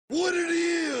what it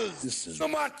is. This is the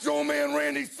Macho Man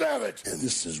Randy Savage. And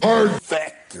this is Hard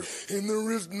Factor. And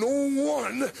there is no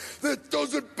one that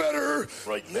does it better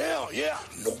right now. Yeah,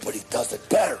 nobody does it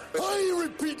better. I ain't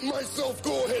repeating myself.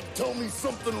 Go ahead, tell me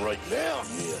something right now.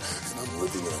 Yeah, and I'm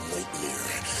living in a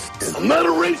nightmare. And I'm not a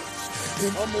racist.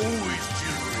 And I'm always cheering.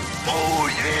 Oh,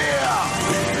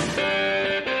 yeah.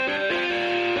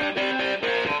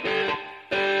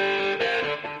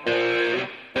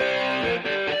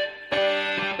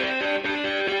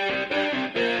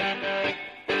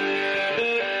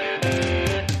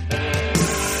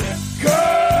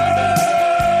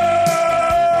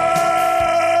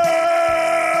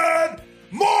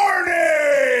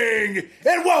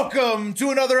 Welcome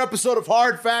to another episode of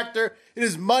Hard Factor. It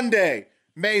is Monday,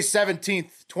 May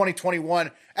 17th,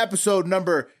 2021, episode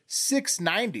number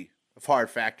 690 of Hard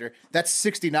Factor. That's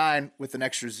 69 with an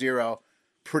extra zero.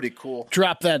 Pretty cool.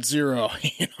 Drop that zero.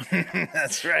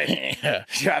 That's right. Yeah.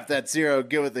 Drop that zero,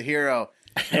 get with the hero.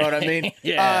 You know what I mean?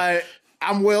 Yeah.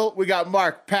 I'm Will. We got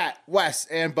Mark, Pat, Wes,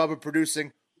 and Bubba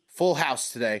producing. Full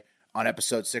house today on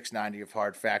episode 690 of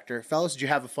Hard Factor. Fellas, did you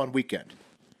have a fun weekend?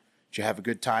 Did you have a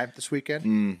good time this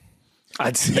weekend?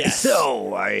 I'd say so.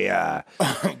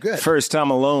 Good. First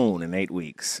time alone in 8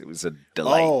 weeks. It was a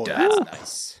delight. Oh, that's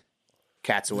nice.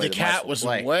 Cat's away. The cat was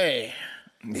away.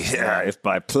 Yeah, if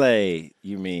by play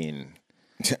you mean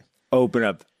open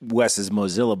up Wes's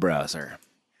Mozilla browser.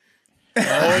 Oh,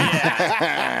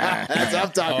 yeah. That's what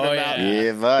I'm talking about.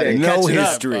 Yeah, buddy. No Catch it up,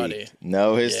 history. buddy.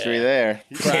 No history there.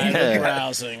 Private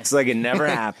browsing. It's like it never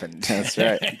happened. That's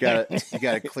right. You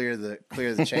gotta clear the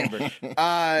chamber.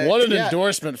 What an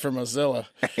endorsement for Mozilla.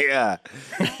 Yeah.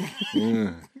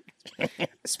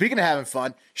 Speaking of having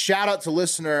fun, shout out to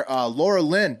listener Laura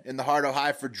Lynn in the Heart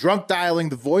High for drunk dialing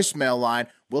the voicemail line.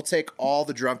 We'll take all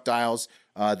the drunk dials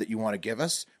that you want to give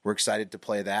us. We're excited to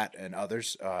play that and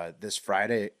others this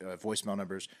Friday. Voicemail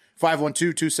numbers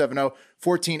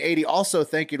 512-270-1480. Also,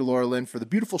 thank you to Laura Lynn for the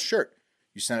beautiful shirt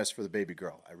you sent us for the baby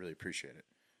girl. I really appreciate it.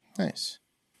 Nice.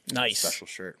 Nice. Special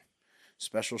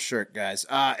shirt, guys.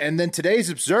 And then today's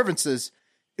observances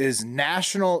is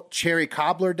National Cherry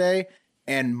Cobbler Day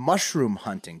and Mushroom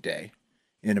Hunting Day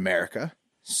in America.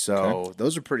 So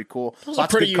those are pretty cool. Those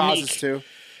Lots are pretty of good causes unique. too.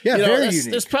 Yeah, You know, very there's,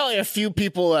 unique. there's probably a few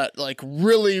people that like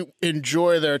really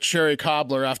enjoy their cherry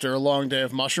cobbler after a long day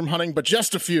of mushroom hunting, but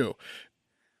just a few.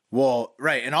 Well,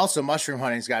 right. And also mushroom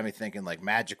hunting's got me thinking like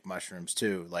magic mushrooms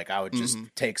too. Like I would just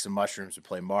take some mushrooms and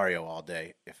play Mario all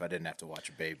day if I didn't have to watch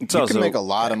a baby. You can make a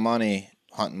lot of money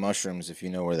hunting mushrooms if you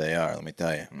know where they are, let me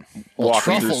tell you.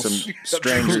 Walking through truffles. some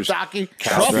strangers.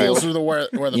 Truffles are where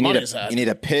the You money's at. need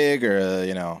a pig or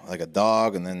like a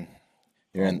dog, and then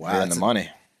you're in the money.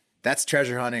 That's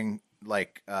treasure hunting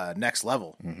like next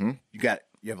level. Mm-hmm. You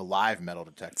have a live metal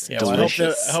detector. Yeah, well, I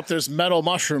hope there's metal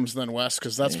mushrooms then, Wes,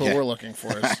 because that's what we're looking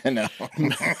for. Is I know.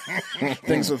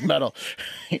 things with metal.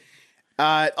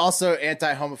 Also,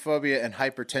 anti-homophobia and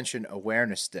hypertension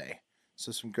awareness day.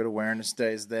 So some good awareness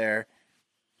days there.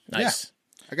 Nice.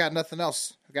 Yeah, I got nothing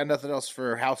else.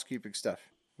 For housekeeping stuff.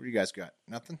 What do you guys got?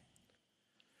 Nothing?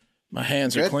 My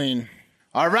hands are clean.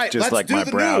 All right, Just let's like do my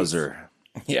the browser.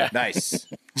 Yeah. Nice.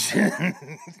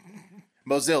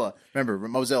 Mozilla. Remember,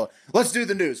 Mozilla. Let's do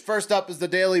the news. First up is the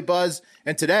Daily Buzz,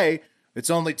 and today it's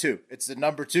only two. It's the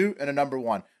number 2 and a number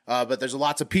 1. But there's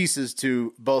lots of pieces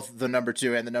to both the number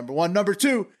 2 and the number 1. Number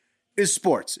 2 is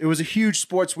sports. It was a huge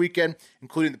sports weekend,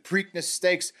 including the Preakness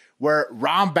Stakes, where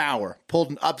Rombauer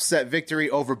pulled an upset victory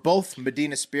over both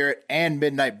Medina Spirit and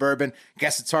Midnight Bourbon.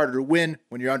 Guess it's harder to win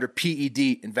when you're under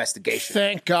PED investigation.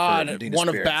 Thank God one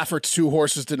Spirit. of Baffert's 2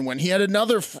 horses didn't win. He had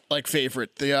another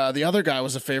favorite. The other guy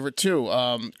was a favorite too.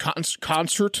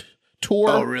 Concert Tour.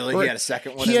 Oh, really? He had a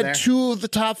second one He in had there? 2 of the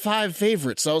top 5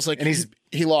 favorites. So I was like, And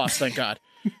he lost, thank God.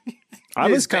 I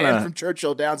was kind banned of from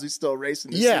Churchill Downs. He's still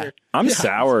racing this Yeah. year. I'm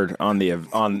soured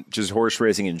on just horse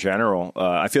racing in general.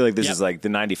 I feel like this is like the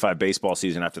 '95 baseball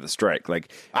season after the strike.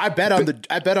 Like I bet on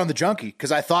the junkie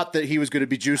because I thought that he was going to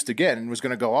be juiced again and was going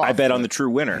to go off. I bet on the true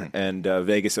winner, and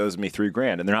Vegas owes me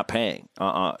 $3,000, and they're not paying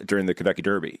during the Kentucky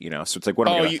Derby. So it's like, what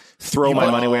am I going to throw my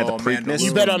money away at the Preakness?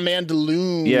 You bet on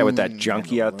Mandaloon. Yeah, with that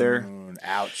junkie out there.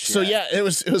 Ouch. So yeah, it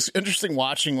was interesting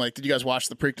watching. Like, did you guys watch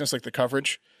the Preakness, like the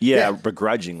coverage? Yeah,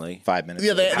 begrudgingly. 5 minutes.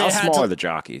 Yeah, they How had small to- are the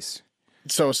jockeys?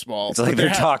 So small. It's like they're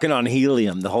talking on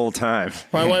helium the whole time.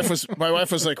 My wife was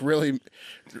like really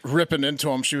ripping into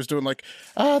him. She was doing like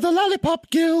the Lollipop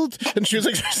Guild, and she was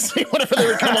like saying whatever they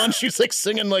would come on. She was like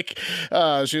singing like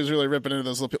she was really ripping into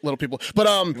those little people. But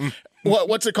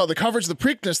what's it called? The coverage of the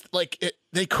Preakness, like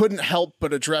they couldn't help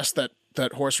but address that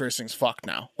horse racing's fucked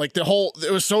now. Like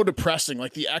it was so depressing.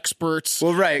 Like the experts.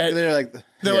 Well, right. They're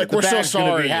like, we're so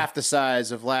sorry. Be half the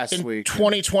size of last in week.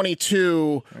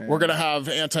 2022, we're going to have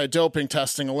anti-doping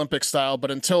testing Olympic style, but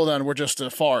until then, we're just a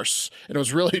farce. And it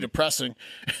was really depressing.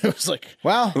 It was like,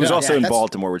 it was also in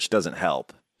Baltimore, which doesn't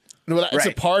help. Well, it's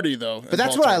a party though. But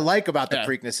that's Baltimore. What I like about the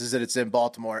Preakness is that it's in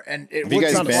Baltimore, and it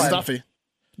looks kind of stuffy.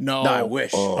 No, I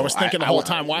wish. I was thinking the whole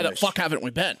time, why the fuck haven't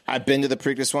we been? I've been to the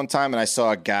Preakness one time, and I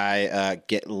saw a guy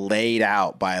get laid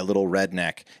out by a little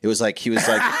redneck. It was like he was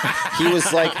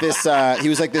like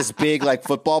this big like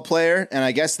football player, and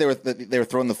I guess they were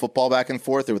throwing the football back and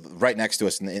forth. They were right next to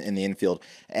us in the infield,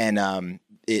 and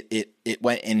it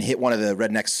went and hit one of the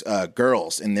rednecks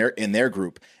girls in their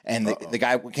group, and the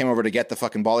guy came over to get the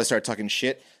fucking ball. They started talking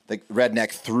shit. The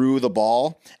redneck threw the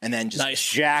ball and then just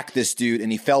jacked this dude,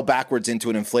 and he fell backwards into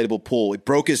an inflatable pool. It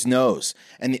broke his nose.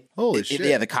 And holy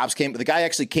shit! The cops came. The guy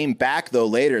actually came back though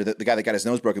later. The guy that got his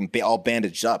nose broken, all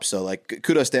bandaged up. So like,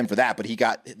 kudos to him for that. But he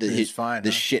got fine.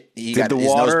 Shit. Did got the his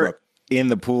water nose broke in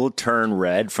the pool turn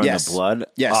red from the blood?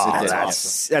 Yes, it did.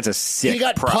 That's a sick. He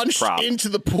got punched into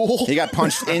the pool. He got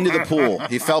punched into the pool.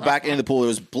 He fell back into the pool.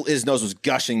 His nose was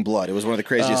gushing blood. It was one of the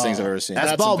craziest things I've ever seen.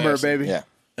 That's Baltimore, baby.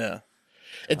 Yeah.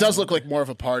 It does look like more of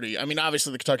a party. I mean,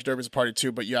 obviously the Kentucky Derby is a party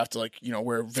too, but you have to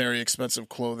wear very expensive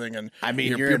clothing, and I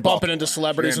mean, you're bumping into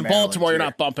celebrities. In Baltimore, you're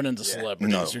not bumping into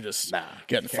celebrities. No. You're just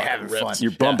getting fucking ripped. Fun.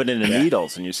 You're bumping into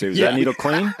needles, and you say, "Is that needle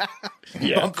clean?"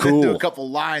 Bumping into a couple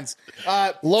lines.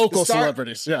 Local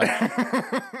celebrities.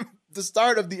 The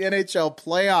start of the NHL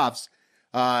playoffs,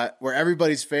 where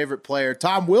everybody's favorite player,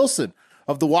 Tom Wilson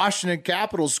of the Washington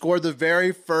Capitals, scored the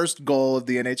very first goal of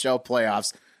the NHL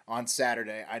playoffs on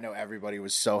Saturday. I know everybody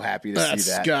was so happy to see that.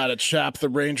 That's gotta chap the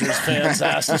Rangers fans'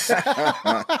 asses.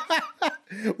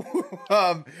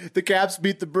 The Caps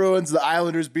beat the Bruins. The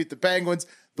Islanders beat the Penguins.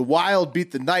 The Wild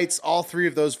beat the Knights. All three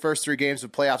of those first three games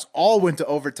of playoffs all went to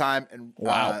overtime. And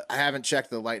I haven't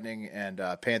checked the Lightning and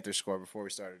Panthers score before we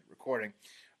started recording.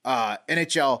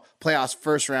 NHL playoffs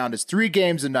first round is 3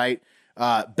 games a night.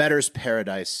 Better's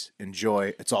paradise.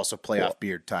 Enjoy. It's also playoff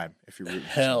beard time if you're rooting.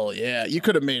 Hell yeah. You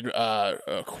could have made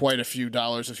quite a few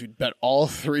dollars if you'd bet all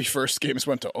 3 first games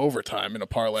went to overtime in a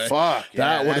parlay. Fuck.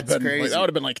 That would have been crazy. That would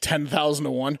have been like 10,000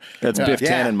 to 1. That's Biff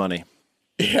Tannen money.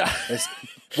 Yeah.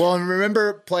 Well, and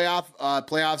remember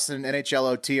playoffs in NHL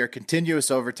OT are continuous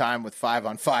overtime with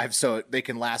 5-on-5, so they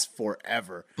can last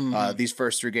forever. Mm-hmm. These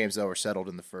first 3 games though were settled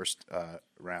in the first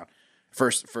round.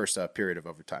 First period of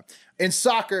overtime. In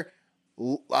soccer,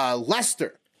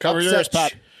 Leicester. Cover your ears,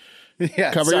 Pat.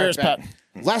 Yeah, Cover your ears, Pat.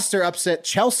 Leicester upset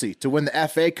Chelsea to win the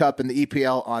FA Cup in the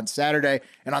EPL on Saturday.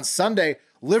 And on Sunday,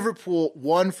 Liverpool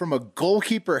won from a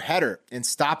goalkeeper header in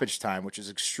stoppage time, which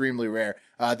is extremely rare.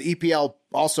 The EPL,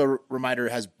 also reminder,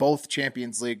 has both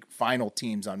Champions League final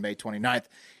teams on May 29th.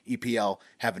 EPL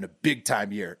having a big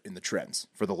time year in the trends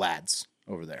for the lads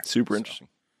over there. Super interesting.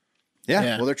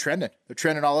 Yeah, well, they're trending. They're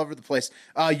trending all over the place.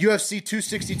 UFC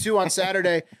 262 on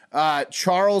Saturday.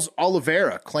 Charles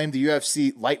Oliveira claimed the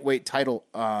UFC lightweight title,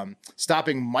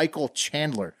 stopping Michael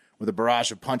Chandler with a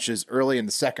barrage of punches early in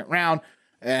the second round.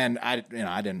 And I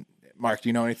didn't. Mark, do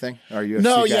you know anything? Are you?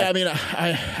 No, guy? I mean,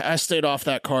 I stayed off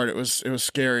that card. It was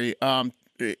scary.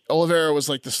 Oliveira was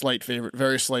like the slight favorite,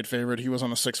 very slight favorite. He was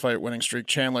on a 6-fight winning streak.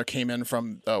 Chandler came in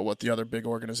from the other big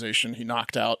organization. He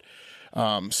knocked out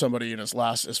somebody in his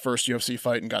first UFC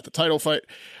fight and got the title fight.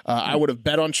 I would have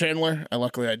bet on Chandler.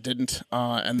 Luckily I didn't.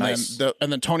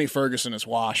 Then Tony Ferguson is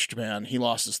washed, man. He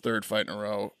lost his 3rd fight in a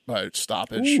row by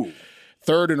stoppage. Ooh.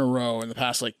 3rd in a row in the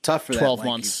past tough for 12 that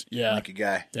months. Lanky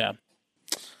guy. Yeah.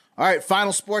 All right,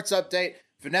 final sports update.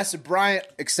 Vanessa Bryant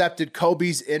accepted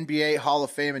Kobe's NBA Hall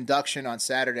of Fame induction on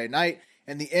Saturday night.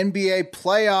 And the NBA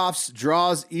playoffs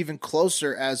draws even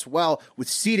closer as well, with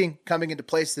seeding coming into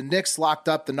place. The Knicks locked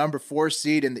up the number 4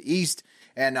 seed in the East.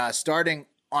 And starting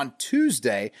on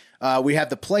Tuesday, we have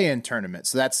the play-in tournament.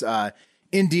 So that's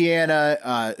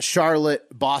Indiana, Charlotte,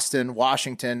 Boston,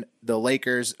 Washington, the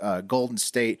Lakers, Golden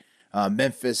State,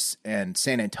 Memphis, and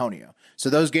San Antonio.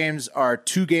 So those games are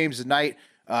 2 games a night,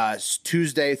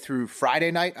 Tuesday through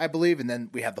Friday night, I believe. And then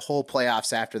we have the whole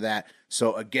playoffs after that.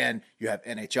 So again, you have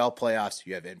NHL playoffs,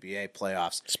 you have NBA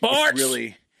playoffs. Sports!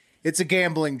 It's a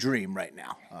gambling dream right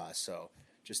now. So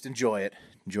just enjoy it.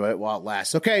 Enjoy it while it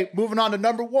lasts. Okay, moving on to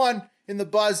number 1 in the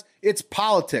buzz. It's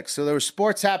politics. So there was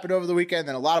sports happened over the weekend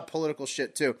and a lot of political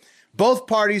shit too. Both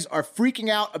parties are freaking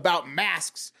out about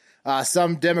masks.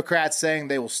 Some Democrats saying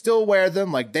they will still wear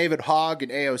them, like David Hogg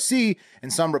and AOC,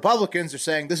 and some Republicans are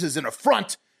saying this is an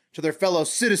affront to their fellow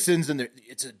citizens, and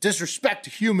it's a disrespect to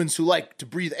humans who like to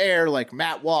breathe air, like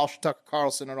Matt Walsh, Tucker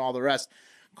Carlson, and all the rest.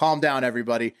 Calm down,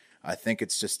 everybody. I think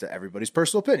it's just everybody's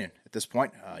personal opinion at this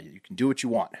point. You can do what you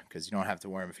want because you don't have to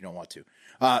wear them if you don't want to.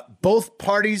 Both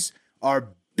parties are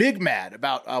big mad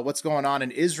about what's going on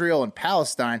in Israel and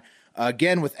Palestine.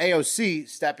 Again, with AOC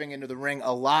stepping into the ring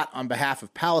a lot on behalf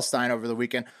of Palestine over the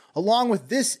weekend, along with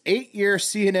this 8-year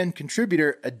CNN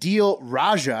contributor, Adil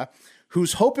Raja,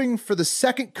 who's hoping for the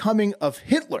second coming of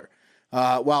Hitler,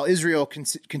 while Israel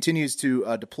continues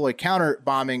to deploy counter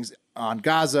bombings on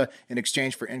Gaza in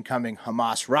exchange for incoming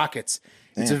Hamas rockets.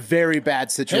 It's a very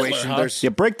bad situation. Hitler, huh?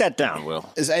 Break that down, Will.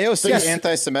 Is AOC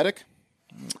anti-Semitic?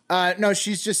 No,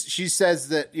 she says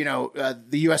that,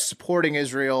 the U.S. supporting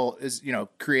Israel is,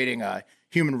 creating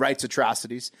human rights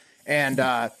atrocities. And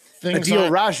Adil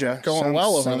Raja going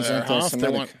well over there, huh? If they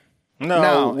want...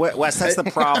 No, Wes, that's the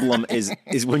problem is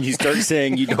when you start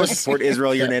saying you don't support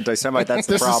Israel, you're an anti-Semite. That's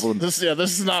the problem. This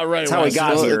is not right. That's how we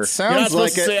got here. It sounds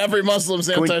like to say every Muslim's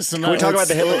anti-Semite. Can we talk about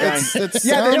the Hitler guy?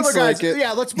 The Hitler guy.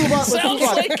 Yeah, let's move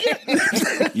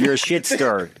on. You're a shit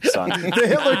stir, son. The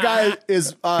Hitler guy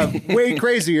is way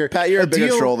crazier. Pat, you're a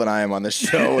bigger troll than I am on this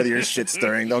show with your shit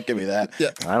stirring. Don't give me that.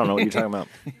 Yeah. I don't know what you're talking about.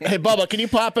 Hey, Bubba, can you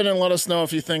pop in and let us know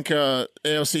if you think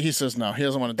AOC? He says no. He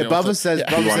doesn't want to deal with it. Bubba says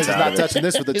he's not touching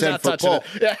this with a 10-foot pole.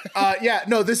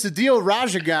 No, this Adil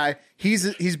Raja guy,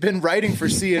 he's been writing for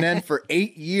CNN for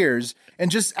 8 years,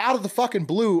 and just out of the fucking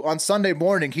blue on Sunday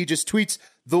morning, he just tweets,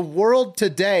 "The world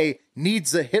today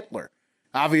needs a Hitler."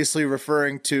 Obviously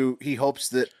referring to, he hopes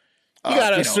that you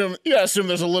gotta assume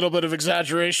there's a little bit of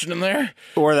exaggeration in there.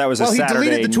 Or that was a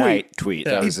Saturday night tweet.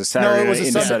 Yeah. That was a Saturday. No,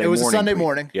 it was a Sunday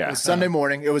morning. Yeah. It was Sunday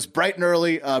morning. It was bright and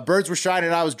early. Birds were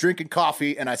shining. I was drinking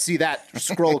coffee, and I see that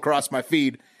scroll across my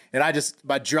feed, and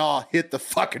my jaw hit the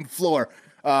fucking floor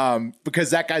because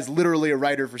that guy's literally a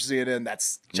writer for CNN.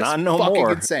 That's just fucking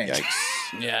more. Insane.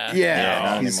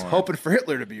 Yeah. He's hoping for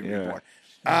Hitler to be reborn.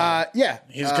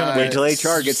 He's gonna wait till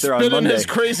HR gets there on spinning Monday. his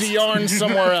crazy yarn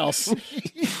somewhere else.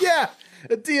 Yeah,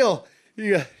 a deal.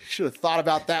 You should have thought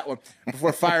about that one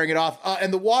before firing it off.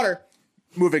 And the water,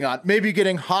 moving on, maybe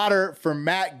getting hotter for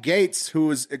Matt Gaetz, who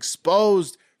was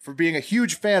exposed for being a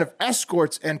huge fan of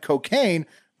escorts and cocaine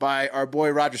by our boy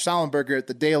Roger Sollenberger at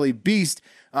the Daily Beast.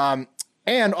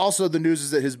 And also the news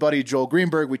is that his buddy Joel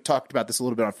Greenberg, we talked about this a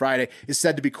little bit on Friday, is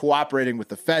said to be cooperating with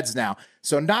the feds now.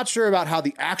 So not sure about how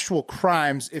the actual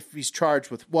crimes, if he's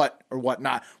charged with what or what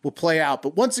not, will play out.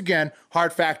 But once again,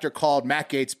 Hard Factor called Matt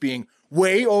Gaetz being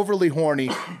way overly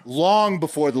horny long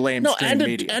before the lamestream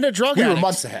media. And a drug we addict. were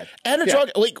months ahead. And a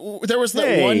drug, there was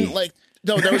that one,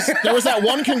 there was that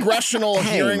one congressional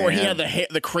hearing where he had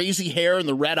the crazy hair and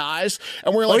the red eyes,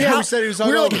 and we were like, we said he was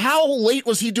how late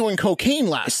was he doing cocaine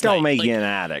last night? Don't make you an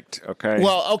addict, okay?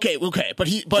 Well, okay, but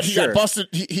he got busted.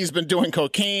 He's been doing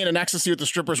cocaine and ecstasy with the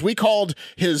strippers. We called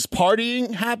his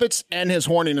partying habits and his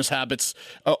horniness habits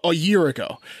a year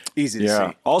ago. Easy to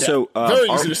see. Also, very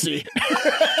easy to see.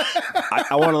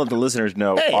 I want to let the listeners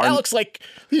know. Hey, that looks like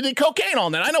he did cocaine all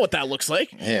night. I know what that looks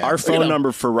like. Yeah. Our phone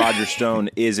number for Roger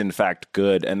Stone is, in fact,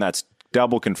 good, and that's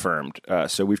double confirmed.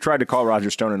 So we've tried to call Roger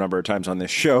Stone a number of times on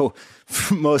this show,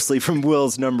 mostly from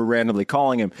Will's number randomly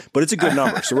calling him, but it's a good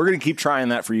number. So we're going to keep trying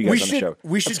that for you guys on the show.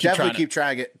 We should definitely keep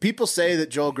trying it. People say that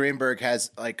Joel Greenberg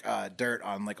has dirt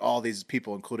on all these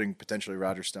people, including potentially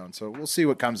Roger Stone. So we'll see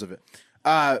what comes of it.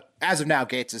 As of now,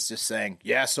 Gaetz is just saying,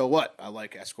 yeah, so what? I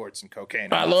like escorts and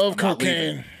cocaine. I love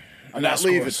cocaine. I'm not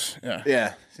leaving.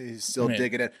 Yeah. He's still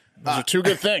digging it. Those are two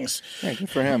good things. Yeah, good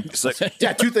for him. It's like,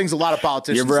 two things a lot of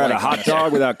politicians you ever had like. a hot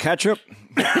dog without ketchup?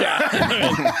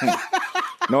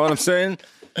 Know what I'm saying?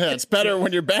 Yeah, it's better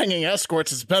when you're banging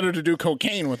escorts. It's better to do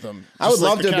cocaine with them. I would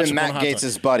love to have been Matt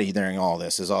Gaetz' buddy during all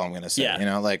this. Is all I'm going to say.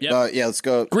 Yeah. Let's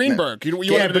go Greenberg. You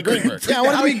wanted to be Greenberg. Yeah, I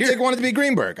wanted to be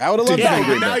Greenberg. I would have loved to be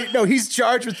Greenberg. No, he's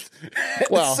charged with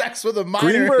sex with a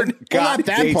minor. Greenberg got not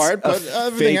that Gaetz part, but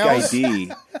everything fake else.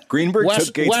 ID. Greenberg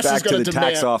took Gaetz back to the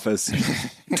tax office,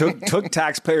 took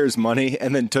taxpayers' money,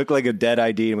 and then took a dead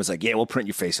ID and was like, "Yeah, we'll print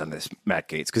your face on this, Matt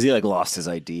Gaetz," because he lost his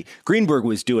ID. Greenberg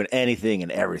was doing anything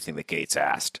and everything that Gaetz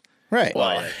asked. Right.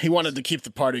 Well, he wanted to keep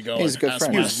the party going. He's a good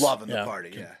friend. He was loving the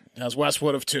party, yeah. As Wes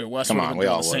would have too. Wes would have been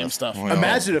doing the same stuff.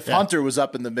 Imagine if Hunter was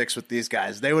up in the mix with these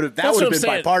guys. That would have been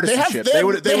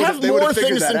bipartisanship. They have more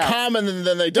things in out. common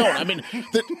than they don't. I mean,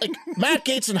 Matt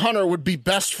Gaetz and Hunter would be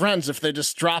best friends if they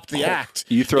just dropped the act.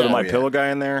 You throw the My Pillow guy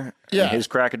in there, and his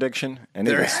crack addiction, and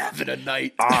they're having a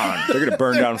night. They're going to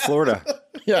burn down Florida.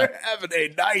 They're having a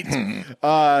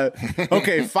night.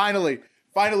 Okay, finally,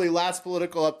 last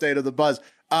political update of the buzz.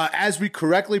 As we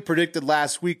correctly predicted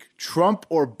last week, Trump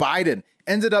or Biden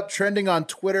ended up trending on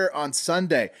Twitter on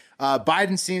Sunday.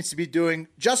 Biden seems to be doing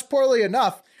just poorly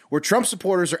enough where Trump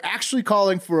supporters are actually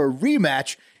calling for a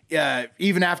rematch,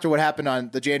 even after what happened on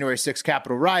the January 6th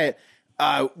Capitol riot,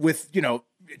 with,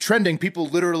 trending, people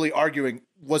literally arguing,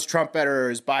 was Trump better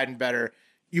or is Biden better?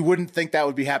 You wouldn't think that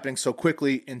would be happening so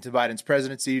quickly into Biden's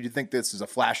presidency. Do you think this is a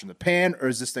flash in the pan, or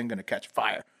is this thing going to catch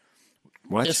fire?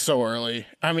 What? It's so early.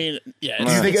 I mean, yeah.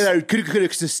 Do you think that could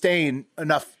it sustain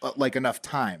enough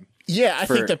time? Yeah, I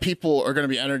think that people are going to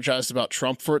be energized about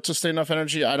Trump for it to stay enough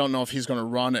energy. I don't know if he's going to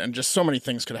run, and just so many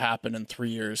things could happen in 3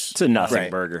 years. It's a nothing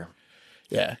burger.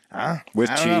 Yeah. With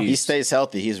cheese. He stays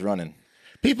healthy. He's running.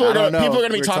 People are going to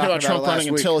be talking about Trump last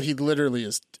running week. until he literally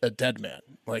is a dead man.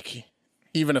 Like,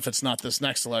 even if it's not this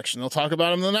next election, they'll talk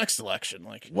about him in the next election.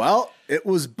 Like, Well, it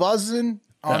was buzzing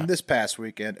on this past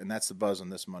weekend, and that's the buzz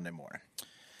on this Monday morning.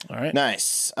 all right.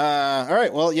 Nice. All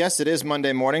right. Well, yes, it is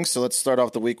Monday morning, so let's start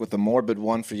off the week with a morbid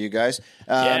one for you guys.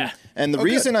 Yeah. And the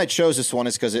reason I chose this one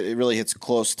is because it really hits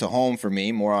close to home for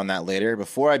me. More on that later.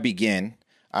 Before I begin,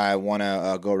 I want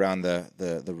to go around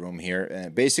the room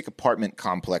here. Basic apartment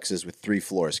complexes with 3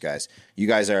 floors, guys. You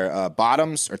guys are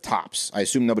bottoms or tops? I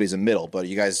assume nobody's a middle, but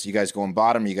you guys going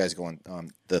bottom, or you guys going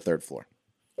the 3rd floor?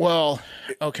 Well,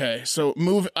 okay. So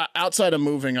outside of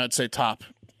moving, I'd say top,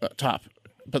 but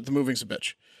the moving's a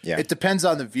bitch. Yeah. It depends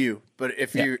on the view, but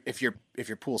if you're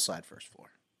poolside first floor.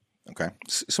 Okay.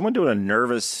 Someone doing a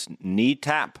nervous knee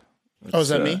tap. Oh, is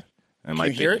that me? Can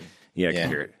you hear it? Yeah, I can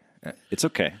hear it. It's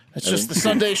okay. It's just the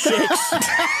Sunday shakes.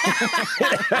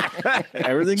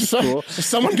 Everything's cool. Is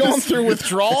someone going through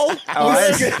withdrawal?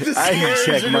 I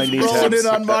checked my knee Rolling taps in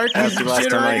on Mark. He's after last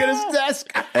time jittering at I his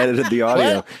desk. edited the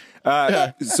audio.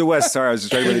 So Wes, sorry, I was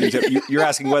just talking about the knee tap. You're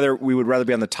asking whether we would rather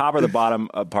be on the top or the bottom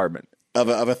apartment. Of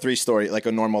a 3-story, like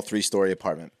a normal 3-story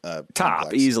apartment. Top,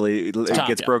 complex. easily. It Top,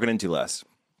 gets yeah. broken into less.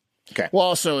 Okay. Well,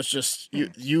 also, it's just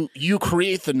you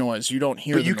create the noise. You don't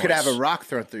hear But the you noise. could have a rock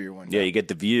thrown through your window. Yeah, you get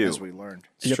the view. as we learned.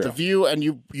 You get the view, and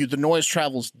you the noise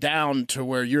travels down to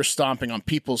where you're stomping on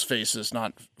people's faces,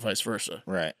 not vice versa.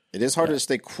 Right. It is harder to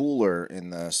stay cooler in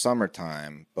the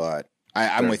summertime, but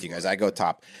I'm with you guys. I go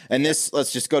top. And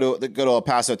let's just go to El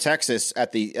Paso, Texas,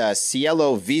 at the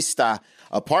Cielo Vista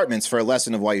Apartments for a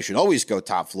lesson of why you should always go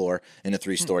top floor in a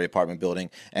 3-story apartment building.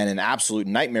 And an absolute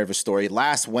nightmare of a story.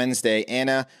 Last Wednesday,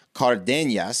 Ana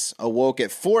Cardenas awoke at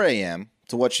 4 a.m.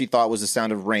 to what she thought was the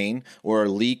sound of rain or a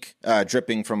leak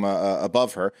dripping from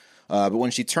above her. But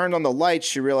when she turned on the lights,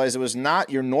 she realized it was not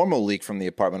your normal leak from the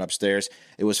apartment upstairs.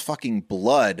 It was fucking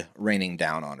blood raining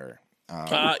down on her.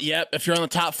 Yep. If you're on the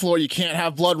top floor, you can't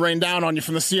have blood rain down on you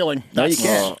from the ceiling. No, you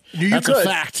can't. That's a could.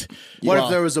 fact. What if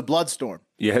there was a blood storm?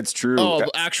 Yeah, it's true. Oh,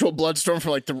 actual blood storm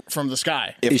from the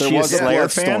sky. If Is there she a was a Slayer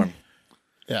blood fan? storm.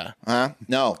 Yeah.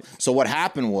 No. So what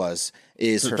happened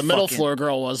is her The middle fucking- floor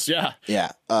girl was, yeah.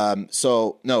 Yeah.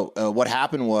 What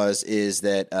happened is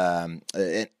that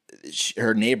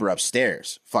her neighbor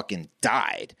upstairs fucking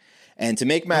died. And to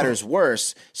make matters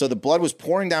worse, so the blood was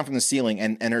pouring down from the ceiling,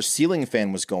 and her ceiling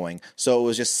fan was going. So it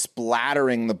was just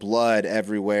splattering the blood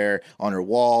everywhere on her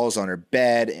walls, on her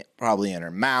bed, probably in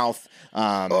her mouth.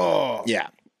 Yeah.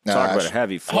 Talk about a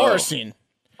heavy flow. Horror scene.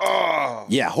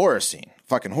 Yeah, horror scene.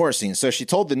 Fucking horror scene. So she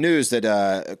told the news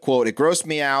that, quote, "It grossed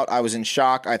me out. I was in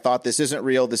shock. I thought this isn't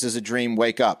real. This is a dream.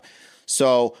 Wake up."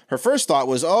 So her first thought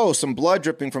was, oh, some blood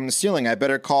dripping from the ceiling. I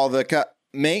better call the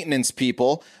maintenance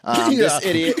people. This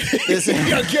idiot.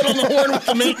 Yeah, get on the horn with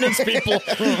the maintenance people.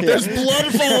 There's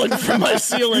blood falling from my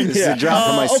ceiling. This is a job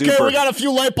for my Okay, super. we got a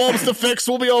few light bulbs to fix.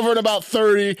 We'll be over in about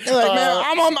 30. Like, man,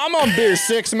 I'm on beer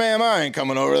 6, man. I ain't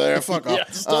coming over there. Fuck off. Yeah,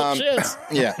 still chance.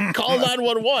 Yeah. Call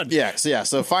 911. Yeah.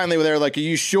 So finally, they're like, "Are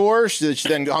you sure?" She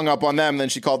then hung up on them. Then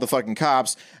she called the fucking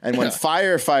cops. And when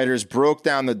firefighters broke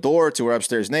down the door to her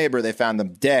upstairs neighbor, they found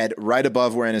them dead right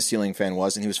above where Anna's ceiling fan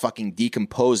was, and he was fucking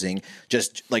decomposing. Just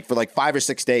like for 5 or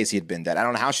 6 days, he had been dead. I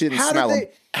don't know how she didn't smell him.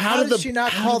 How did she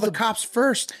not call the cops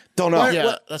first? Don't know.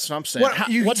 Yeah, that's what I'm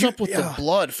saying. What's up with the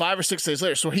blood 5 or 6 days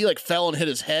later? So he fell and hit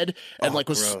his head and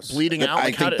was bleeding out.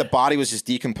 I think the body was just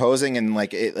decomposing and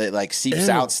it seeps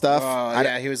out stuff.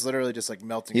 Yeah, he was literally just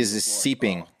melting. He's just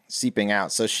seeping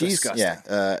out. So she's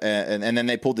Disgusting. and then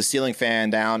they pulled the ceiling fan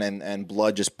down and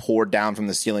blood just poured down from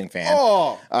the ceiling fan.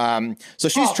 So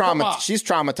she's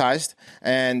traumatized,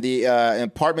 and the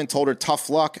apartment told her tough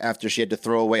luck after she had to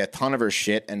throw away a ton of her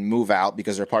shit and move out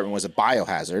because her apartment was a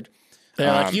biohazard. They're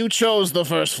like, you chose the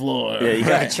first floor. Yeah, you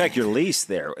got to check your lease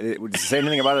there. Would it say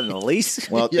anything about it in the lease?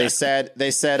 Well, they said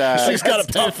She's got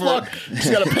to pay for She's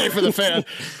got to pay for the fan.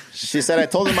 She said, "I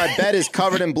told them my bed is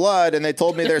covered in blood, and they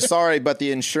told me they're sorry, but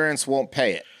the insurance won't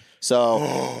pay it."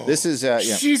 So this is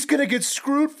She's gonna get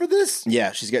screwed for this.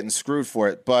 Yeah, she's getting screwed for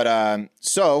it. But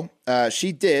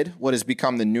she did what has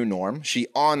become the new norm. She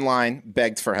online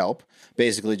begged for help,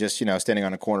 basically just, standing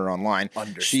on a corner online.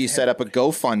 She set up a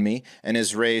GoFundMe and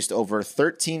has raised over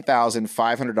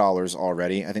 $13,500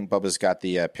 already. I think Bubba's got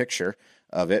the picture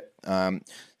of it.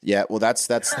 Yeah, well, that's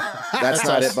not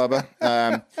it, Bubba.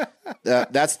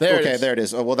 There it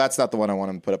is. Oh, well, that's not the one I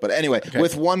want to put up. But anyway,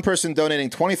 with one person donating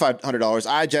 $2,500,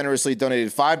 I generously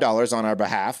donated $5 on our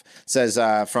behalf. It says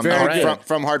from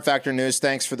Hard Factor News.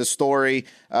 Thanks for the story.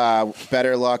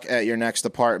 Better luck at your next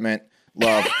apartment.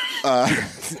 Love,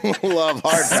 love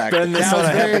Hard Factor. Spend this on a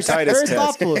hepatitis very test.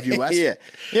 thoughtful of you, Wes.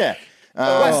 Yeah.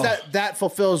 Wes, that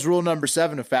fulfills rule number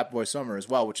 7 of Fat Boy Summer as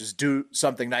well, which is do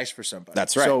something nice for somebody.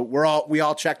 That's right. So we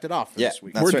all checked it off for this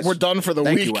week. We're done for the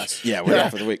Thank week. you, Wes. Yeah, we're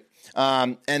done for the week.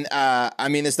 I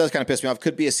mean, this does kind of piss me off.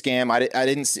 Could be a scam. I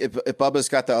didn't see if Bubba's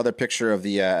got the other picture of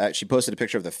the. She posted a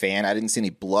picture of the fan. I didn't see any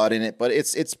blood in it, but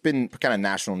it's been kind of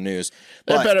national news.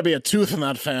 There But, better be a tooth in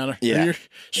that fan. Yeah. You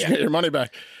should get your money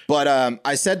back. but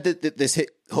I said that this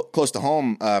hit close to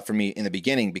home for me in the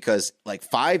beginning because like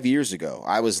 5 years ago,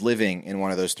 I was living in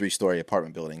one of those 3-story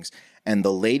apartment buildings. And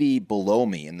the lady below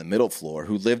me in the middle floor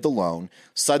who lived alone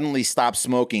suddenly stopped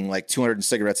smoking like 200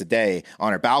 cigarettes a day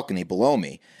on her balcony below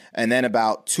me. And then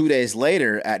about 2 days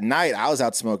later at night, I was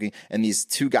out smoking and these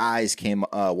 2 guys came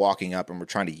walking up and were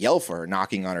trying to yell for her,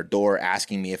 knocking on her door,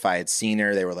 asking me if I had seen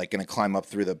her. They were like going to climb up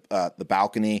through the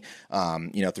balcony,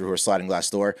 through her sliding glass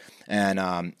door. And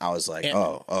I was like,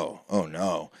 oh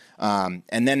no.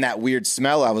 And then that weird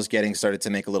smell I was getting started to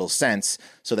make a little sense.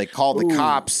 So they called the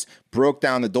cops, broke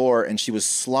down the door, and she was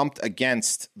slumped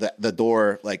against the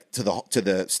door, like to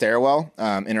the stairwell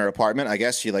in her apartment. I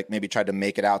guess she like maybe tried to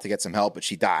make it out to get some help, but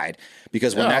she died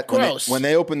because when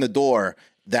they opened the door,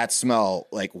 that smell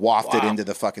like wafted into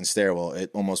the fucking stairwell. It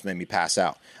almost made me pass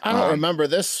out. I don't remember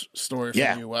this story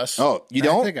from you, Wes. Oh, you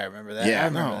don't? I think I remember that. Yeah. I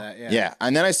remember that. Yeah. Yeah.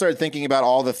 And then I started thinking about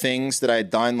all the things that I had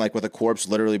done, like with a corpse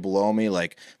literally below me,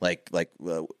 like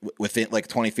within like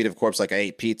 20 feet of a corpse. Like I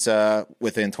ate pizza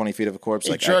within 20 feet of a corpse.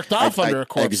 You Like jerked off under a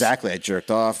corpse. Exactly. I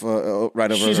jerked off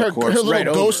right over Her a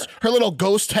corpse. her little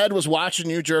ghost head was watching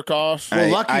you jerk off.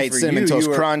 Well, lucky I ate for Cinnamon you, Toast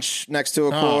you were- Crunch next to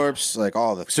a corpse. Like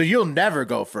all the. So you'll never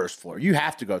go first floor. You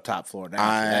have to go top floor now. for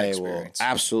that I will experience.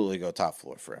 absolutely go top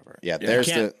floor forever. Yeah. There's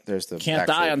the Can't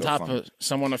actual die on top GoFundMe. of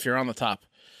someone if you're on the top.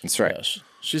 That's right. Yes.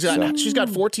 She's got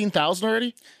 14,000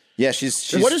 already. Yeah.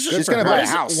 She's What is it? she's gonna buy a What is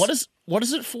it- house. What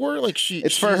is it for? Like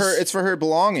It's for her. It's for her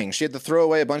belongings. She had to throw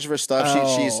away a bunch of her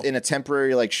stuff. She's in a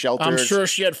temporary like shelter. I'm sure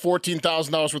she had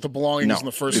 $14,000 worth of belongings No, in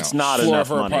the first it's not floor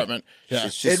enough of her money. apartment. Yeah.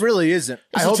 It really isn't.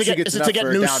 I it hope to she get- gets is it enough to get for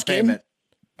a new down skin? payment.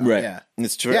 Right. Yeah. And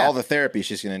it's true. Yeah. All the therapy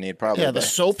she's going to need probably. Yeah, the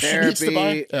soap she needs to buy.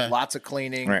 Therapy, Yeah. lots of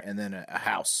cleaning, Right. and then a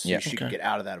house. Yeah. So she can get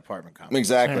out of that apartment complex.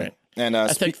 Exactly. All right. And I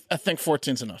think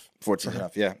 14's enough. 14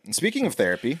 enough. Yeah. And speaking of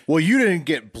therapy, Well, you didn't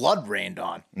get blood rained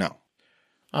on. no.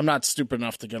 I'm not stupid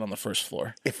enough to get on the first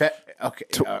floor. If that, okay,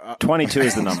 22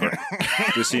 is the number,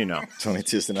 just so you know.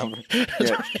 22 is the number.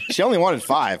 Yeah. She only wanted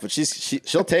 5, but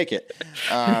she'll take it.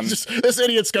 This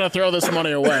idiot's gonna throw this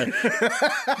money away.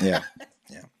 Yeah.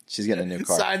 Yeah. She's getting a new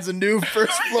car. signs a new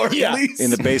first floor lease.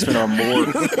 In the basement or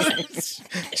morgue.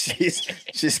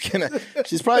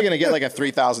 She's probably gonna get like a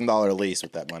 $3,000 lease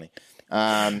with that money.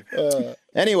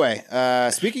 Anyway,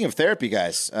 speaking of therapy,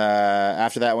 guys,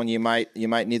 after that one, you might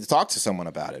need to talk to someone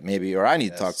about it, maybe, or I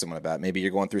need to talk to someone about it. Maybe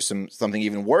you're going through something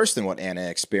even worse than what Anna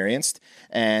experienced,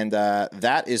 and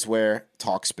that is where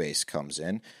Talkspace comes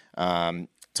in.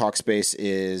 Talkspace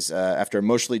is, after a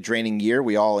emotionally draining year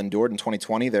we all endured in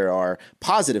 2020, there are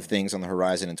positive things on the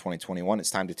horizon in 2021.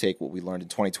 It's time to take what we learned in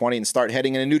 2020 and start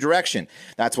heading in a new direction.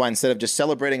 That's why instead of just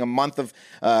celebrating a month of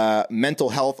mental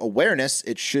health awareness,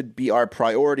 it should be our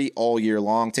priority all year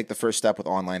long. Take the first step with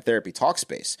online therapy.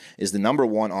 Talkspace is the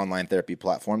 #1 online therapy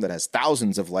platform that has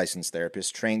thousands of licensed therapists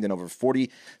trained in over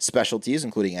 40 specialties,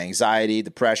 including anxiety,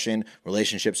 depression,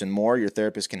 relationships, and more. Your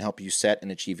therapist can help you set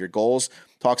and achieve your goals.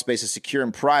 Talkspace is secure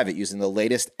and private using the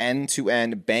latest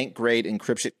end-to-end bank-grade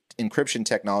encryption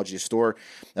technology to store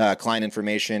client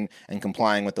information and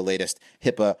complying with the latest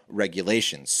HIPAA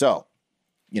regulations. So,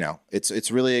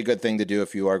 it's really a good thing to do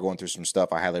if you are going through some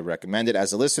stuff. I highly recommend it.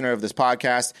 As a listener of this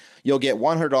podcast, you'll get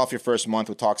 $100 off your first month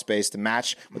with Talkspace. To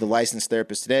match with a licensed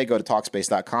therapist today, go to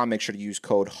Talkspace.com. Make sure to use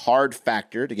code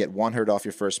HARDFACTOR to get $100 off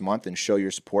your first month and show your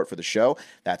support for the show.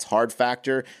 That's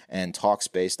HARDFACTOR and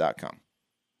Talkspace.com.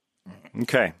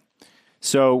 Okay.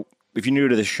 So if you're new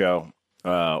to the show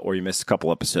or you missed a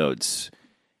couple episodes,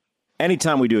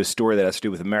 anytime we do a story that has to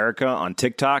do with America on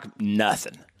TikTok,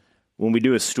 nothing. When we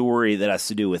do a story that has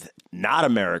to do with not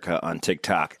America on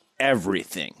TikTok,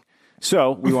 everything.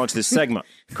 So we launched this segment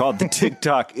called the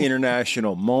TikTok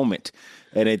International Moment.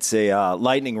 And it's a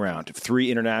lightning round of 3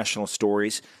 international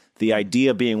stories. The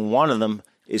idea being one of them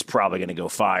is probably going to go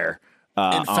fire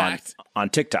In fact, on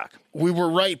TikTok. We were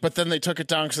right, but then they took it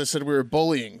down because they said we were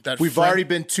bullying. We've already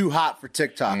been too hot for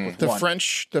TikTok. With the one.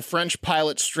 French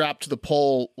pilot strapped to the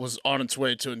pole was on its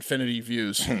way to infinity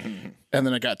views, and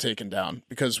then it got taken down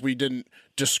because we didn't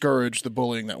discourage the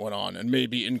bullying that went on and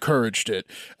maybe encouraged it.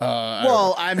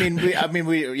 Well,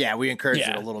 we encouraged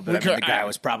it a little bit. The guy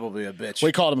was probably a bitch.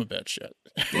 We called him a bitch. Yeah.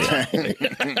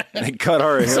 They cut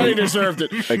our So he deserved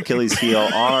it. Achilles heel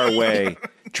on our way,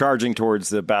 charging towards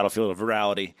the battlefield of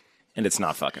virality. And it's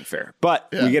not fucking fair. But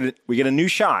we get a new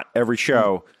shot every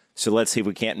show. So let's see if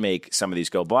we can't make some of these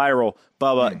go viral.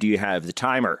 Bubba, do you have the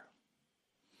timer?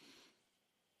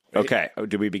 Okay. Oh,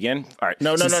 did we begin? All right.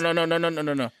 No.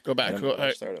 Go back.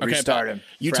 Okay, Restart him.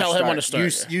 You Fresh tell him start. when to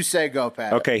start. You say go,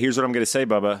 Pat. Okay, here's what I'm going to say,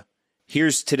 Bubba.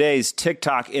 Here's today's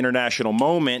TikTok international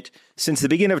moment. Since the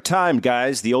beginning of time,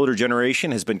 guys, the older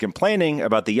generation has been complaining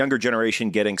about the younger generation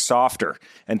getting softer.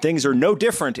 And things are no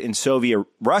different in Soviet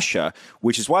Russia,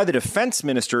 which is why the defense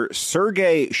minister,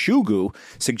 Sergei Shoigu,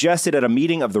 suggested at a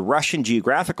meeting of the Russian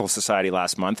Geographical Society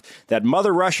last month that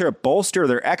Mother Russia bolster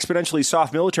their exponentially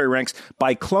soft military ranks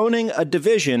by cloning a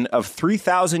division of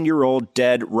 3,000-year-old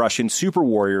dead Russian super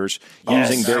warriors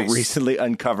using their recently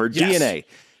uncovered DNA.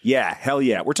 Yeah, hell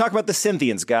yeah. We're talking about the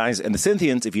Scythians, guys. And the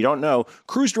Scythians, if you don't know,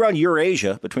 cruised around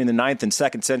Eurasia between the 9th and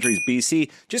 2nd centuries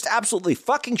BC, just absolutely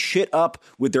fucking shit up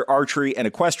with their archery and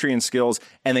equestrian skills.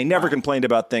 And they never complained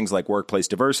about things like workplace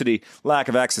diversity, lack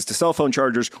of access to cell phone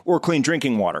chargers, or clean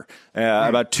drinking water.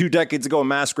 About 2 decades ago, a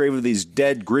mass grave of these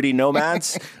dead, gritty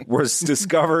nomads was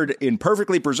discovered in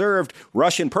perfectly preserved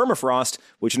Russian permafrost,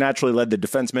 which naturally led the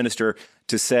defense minister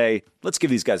to say, let's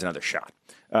give these guys another shot.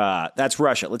 That's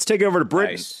Russia. Let's take it over to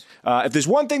Britain. Nice. If there's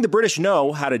one thing the British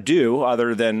know how to do,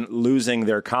 other than losing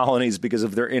their colonies because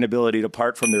of their inability to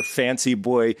part from their fancy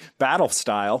boy battle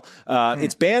style,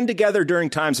 it's band together during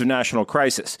times of national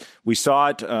crisis. We saw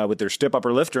it with their step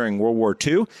upper lift during World War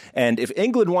II. And if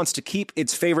England wants to keep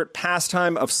its favorite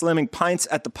pastime of slamming pints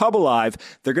at the pub alive,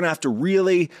 they're going to have to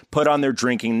really put on their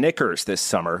drinking knickers this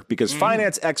summer, because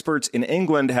finance experts in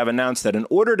England have announced that in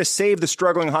order to save the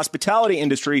struggling hospitality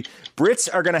industry, Brits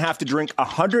are going to have to drink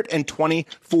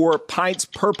 124 pints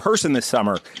per person this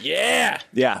summer. Yeah.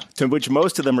 Yeah. To which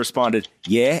most of them responded,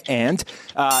 yeah, and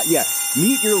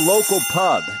meet your local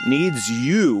pub needs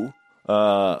you.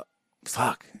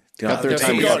 Fuck. Got their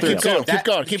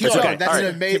Keep going. That's an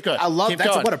amazing. I love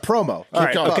that's what a promo. All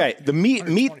right, okay. The meet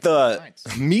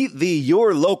the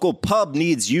your local pub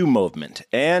needs you movement,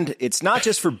 and it's not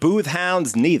just for booth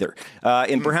hounds neither.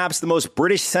 In perhaps the most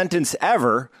British sentence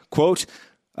ever, quote.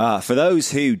 For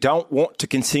those who don't want to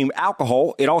consume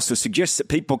alcohol, it also suggests that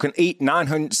people can eat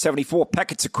 974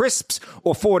 packets of crisps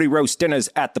or 40 roast dinners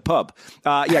at the pub.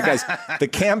 Guys, the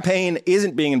campaign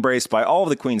isn't being embraced by all of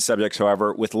the Queen's subjects,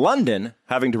 however, with London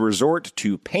having to resort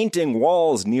to painting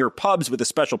walls near pubs with a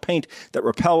special paint that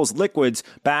repels liquids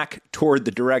back toward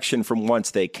the direction from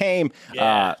whence they came.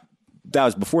 Yeah. That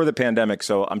was before the pandemic,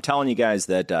 so I'm telling you guys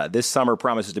that this summer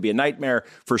promises to be a nightmare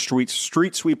for street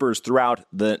sweepers throughout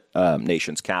the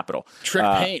nation's capital. Trick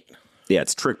paint. Yeah,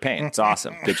 it's trick paint. It's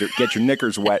awesome. Get your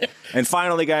knickers wet. And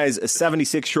finally, guys, a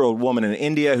 76-year-old woman in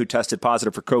India who tested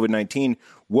positive for COVID-19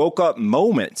 woke up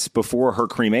moments before her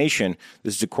cremation.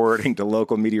 This is according to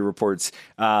local media reports.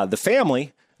 The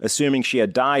family, assuming she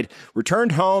had died,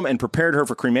 returned home and prepared her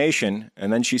for cremation.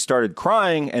 And then she started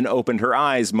crying and opened her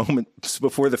eyes moments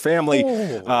before the family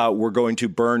were going to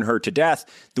burn her to death.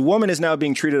 The woman is now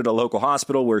being treated at a local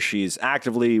hospital where she's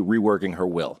actively reworking her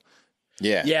will.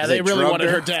 Yeah, they really wanted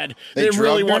her dead. They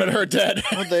really wanted her dead.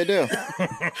 What'd they do?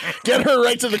 Get her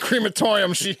right to the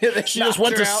crematorium. She just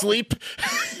went to sleep.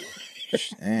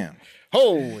 Damn.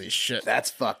 Holy shit. That's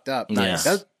fucked up.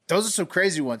 Nice. Those are some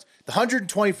crazy ones. The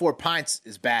 124 pints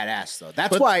is badass, though. That's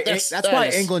But why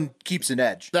that's England keeps an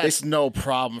edge. That's no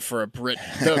problem for a Brit.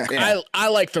 I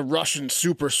like the Russian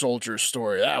super soldier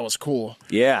story. That was cool.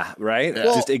 Yeah, right? Yeah.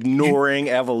 Just ignoring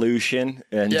evolution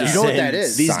and just You know what saying, that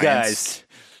is?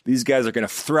 These guys are going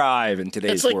to thrive in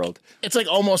today's world. It's like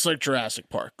almost like Jurassic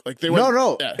Park. Like they went,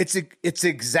 No. Yeah. It's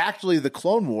exactly the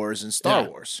Clone Wars and Star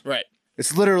Wars. Right.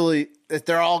 It's literally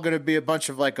they're all going to be a bunch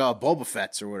of like Boba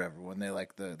Fett's or whatever when they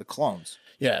like the clones.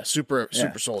 Yeah, super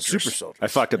soldiers. Super soldiers. I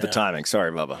fucked up the timing.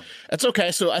 Sorry, Bubba. That's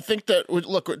okay. So I think that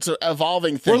look, it's an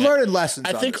evolving thing. We're learning lessons.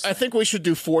 I think we should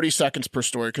do 40 seconds per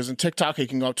story, because in TikTok it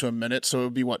can go up to a minute. So it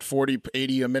would be 40,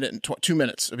 80, a minute, and 2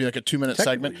 minutes. It'd be like a 2-minute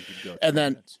segment, and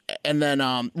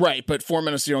then right. But 4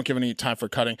 minutes you don't give any time for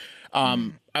cutting.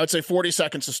 I would say 40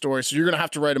 seconds a story. So you're going to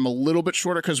have to write them a little bit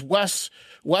shorter because Wes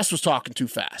was talking too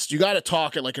fast. You got to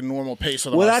talk at like a normal pace.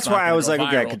 Well, that's why I was like,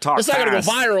 okay, I could talk fast. It's not going to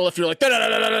go viral if you're like, but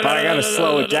I got to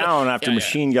slow it down after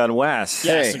Machine Gun Wes.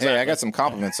 Yes, Hey, I got some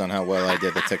compliments on how well I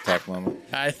did the TikTok moment.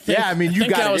 I think, you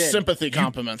got that was sympathy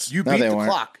compliments. You beat the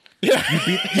clock. Yeah.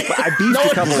 I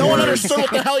beefed a couple No one words. understood what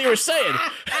the hell you were saying.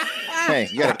 Hey,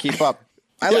 you got to keep up.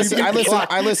 I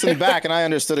listened back, and I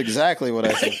understood exactly what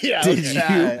I said. Yeah, Did you?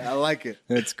 I like it.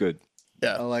 That's good.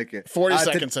 Yeah, I like it. 40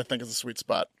 seconds, I think, is a sweet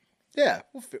spot. Yeah,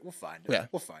 we'll find it. Yeah.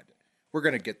 We'll find it. We're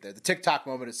gonna get there. The TikTok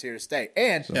moment is here to stay.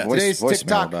 And So today's voicemail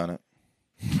TikTok. about it.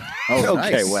 Oh,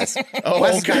 Okay, nice. Wes.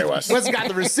 Wes got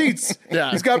the receipts. Yeah.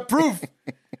 He's got proof.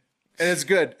 And it's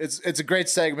good. It's a great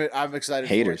segment. I'm excited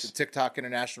Haters. for it. The TikTok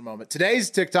International Moment. Today's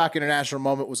TikTok International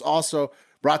Moment was also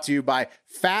brought to you by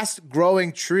Fast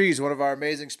Growing Trees, one of our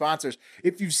amazing sponsors.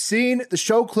 If you've seen the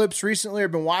show clips recently or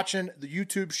been watching the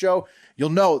YouTube show,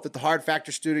 you'll know that the Hard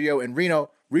Factor Studio in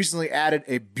Reno recently added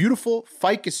a beautiful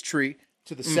ficus tree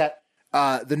to the set.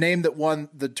 The name that won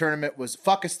the tournament was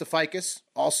Fuckus the Ficus.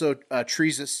 Also,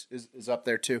 Treesus is up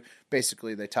there too.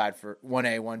 Basically, they tied for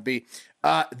 1A, 1B.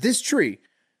 This tree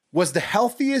was the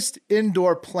healthiest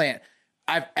indoor plant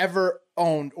I've ever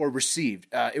owned or received.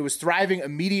 It was thriving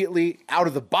immediately out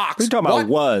of the box. What are you talking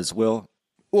about? Will?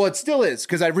 Well, it still is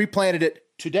because I replanted it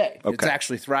today. Okay. It's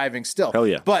actually thriving still. Hell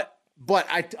yeah. But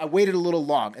I waited a little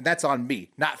long, and that's on me,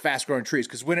 not Fast Growing Trees,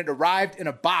 because when it arrived in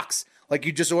a box, like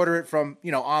you just order it from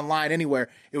online anywhere,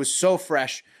 it was so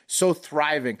fresh, so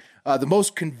thriving. The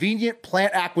most convenient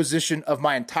plant acquisition of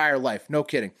my entire life. No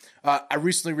kidding. I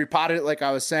recently repotted it, like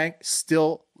I was saying,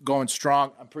 still going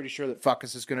strong. I'm pretty sure that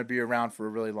Fuckus is going to be around for a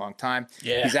really long time.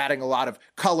 Yeah. He's adding a lot of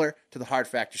color to the Hard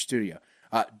Factor Studio.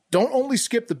 Don't only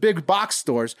skip the big box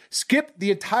stores, skip the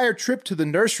entire trip to the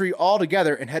nursery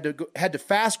altogether and head to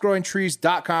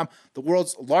fastgrowingtrees.com, the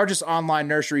world's largest online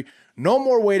nursery. No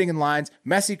more waiting in lines,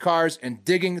 messy cars, and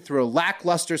digging through a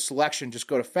lackluster selection. Just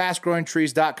go to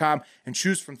fastgrowingtrees.com and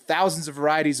choose from thousands of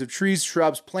varieties of trees,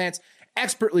 shrubs, plants,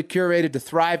 expertly curated to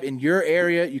thrive in your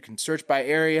area. You can search by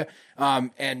area,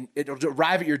 and it'll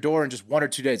arrive at your door in just 1 or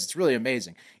 2 days. It's really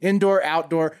amazing. Indoor,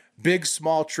 outdoor, big,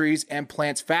 small trees and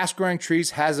plants. Fast Growing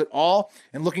Trees has it all.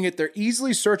 And looking at their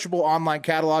easily searchable online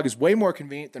catalog is way more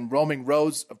convenient than roaming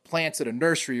rows of plants at a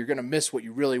nursery. You're going to miss what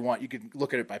you really want. You can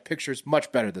look at it by pictures. Much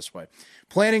better this way.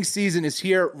 Planting season is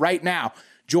here right now.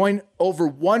 Join over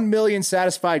 1 million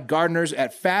satisfied gardeners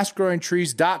at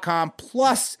fastgrowingtrees.com.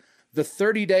 Plus, the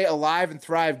 30-day Alive and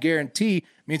Thrive guarantee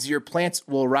means that your plants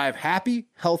will arrive happy,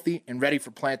 healthy, and ready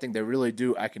for planting. They really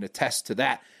do. I can attest to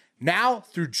that. Now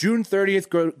through June 30th,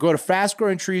 go to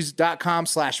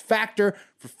fastgrowingtrees.com/factor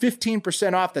for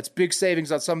 15% off. That's big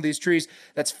savings on some of these trees.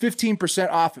 That's 15%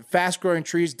 off at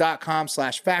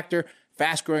fastgrowingtrees.com/factor,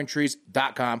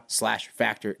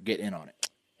 fastgrowingtrees.com/factor. Get in on it.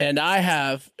 And I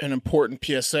have an important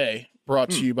PSA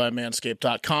brought to you by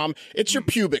manscaped.com. It's your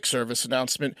pubic service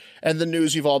announcement and the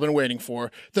news you've all been waiting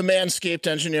for. The Manscaped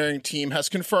engineering team has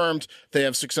confirmed they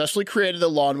have successfully created the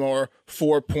Lawnmower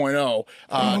 4.0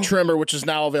 trimmer, which is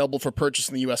now available for purchase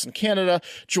in the U.S. and Canada.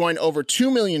 Join over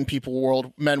 2 million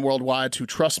men worldwide who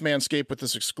trust Manscaped with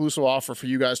this exclusive offer for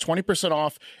you guys, 20%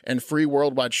 off and free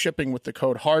worldwide shipping with the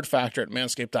code HARDFACTOR at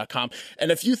manscaped.com. And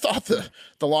if you thought the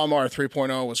Lawnmower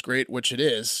 3.0 was great, which it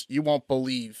is, you won't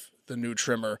believe the new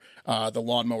trimmer, the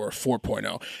Lawnmower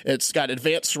 4.0. It's got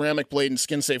advanced ceramic blade and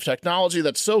skin-safe technology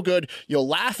that's so good, you'll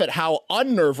laugh at how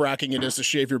unnerve-wracking it is to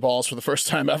shave your balls for the first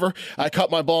time ever. I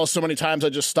cut my balls so many times I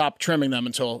just stopped trimming them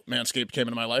until Manscaped came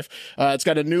into my life. It's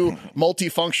got a new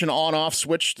multi-function on-off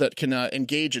switch that can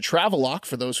engage a travel lock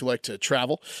for those who like to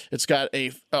travel. It's got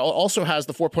also has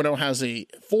the 4.0 has a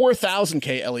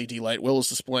 4000K LED light. Will is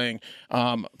displaying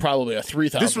probably a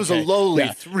 3000. This was a lowly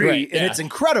 3, and it's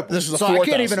incredible. This is a so 4,000. I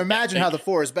can't even imagine how the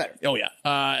 4 is better. Oh,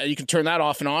 yeah. You can turn that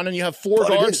off and on, and you have four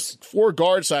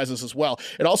guard sizes as well.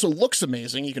 It also looks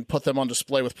amazing. You can put them on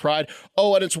display with pride.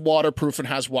 Oh, and it's waterproof and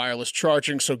has wireless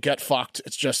charging, so get fucked.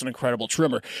 It's just an incredible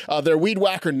trimmer. Their Weed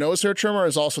Whacker nose hair trimmer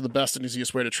is also the best and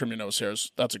easiest way to trim your nose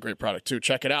hairs. That's a great product, too.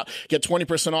 Check it out. Get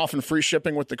 20% off and free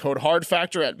shipping with the code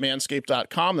HARDFACTOR at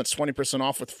manscaped.com. That's 20%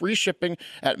 off with free shipping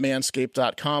at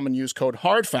manscaped.com, and use code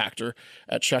HARDFACTOR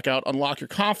at checkout. Unlock your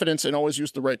confidence and always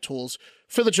use the right tools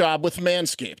for the job with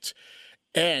Manscaped.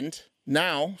 And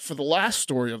now, for the last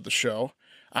story of the show,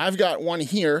 I've got one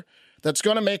here that's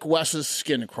going to make Wes's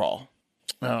skin crawl.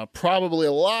 probably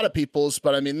a lot of people's,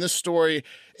 but I mean, this story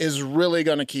is really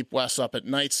going to keep Wes up at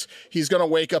nights. He's going to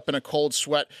wake up in a cold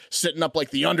sweat, sitting up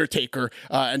like the Undertaker,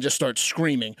 and just start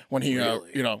screaming when he,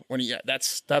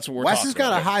 that's what we're Wes talking has got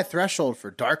about a high threshold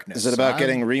for darkness. Is it about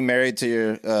getting remarried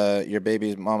to your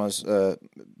baby mama's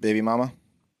baby mama?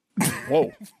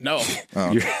 Whoa, no.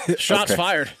 Shots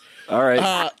fired. All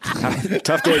right.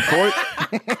 Tough day at court.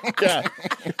 Yeah.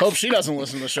 Hope she doesn't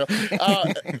listen to the show.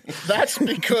 That's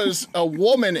because a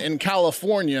woman in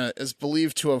California is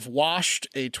believed to have washed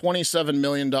a $27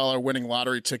 million winning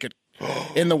lottery ticket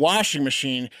in the washing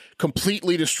machine,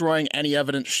 completely destroying any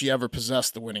evidence she ever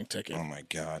possessed the winning ticket. Oh, my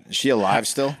God. Is she alive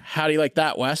still? How do you like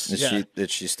that, Wes?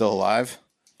 Is she still alive?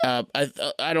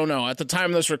 I don't know. At the time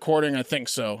of this recording, I think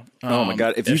so. Oh my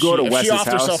God! If you go to Wes's house,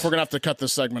 herself, we're gonna have to cut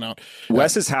this segment out.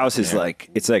 Wes's house is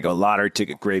it's like a lottery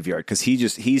ticket graveyard because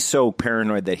he's so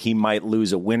paranoid that he might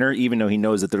lose a winner, even though he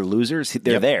knows that they're losers.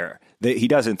 They're there. He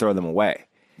doesn't throw them away.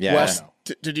 Yeah. Wes,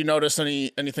 did you notice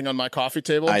anything on my coffee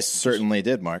table? I certainly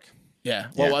did, Mark. Yeah.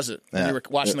 What was it? When you were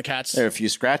watching the cats? There are a few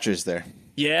scratchers there.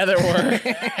 Yeah, there were.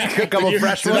 A couple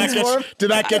fresh ones for him?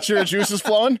 Did that get your juices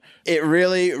flowing? It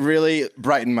really, really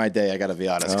brightened my day. I got to be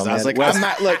honest, because I was like, Wes, I'm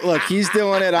not. Look, he's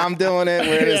doing it. I'm doing it.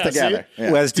 We're in this together.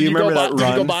 Yeah. Wes, do you remember that run? Did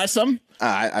you go buy some?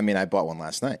 I mean, I bought one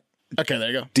last night. Okay,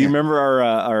 there you go. Do you remember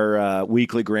our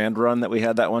weekly grand run that we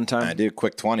had that one time? I do.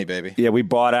 Quick 20, baby. Yeah, we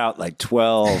bought out like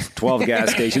 12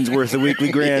 gas stations worth of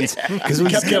weekly grands because we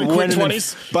just kept getting quick winning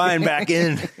 20s? and buying back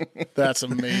in. That's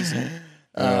amazing.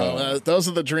 Those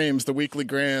are the dreams, the weekly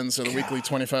grands or the weekly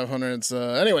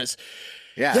 2500s. Anyways,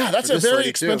 yeah, that's a very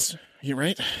expensive. You're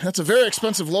right. That's a very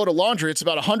expensive load of laundry. It's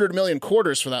about 100 million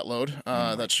quarters for that load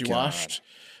that she washed.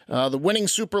 The winning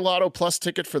Super Lotto Plus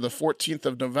ticket for the 14th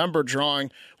of November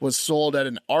drawing was sold at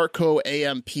an Arco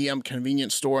AM/PM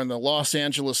convenience store in the Los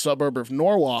Angeles suburb of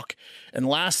Norwalk, and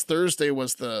last Thursday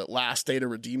was the last day to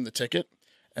redeem the ticket,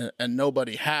 and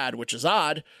nobody had, which is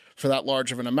odd for that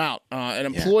large of an amount. An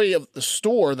employee of the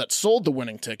store that sold the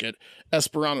winning ticket,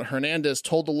 Esperanza Hernandez,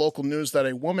 told the local news that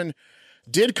a woman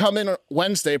did come in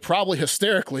Wednesday, probably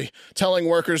hysterically, telling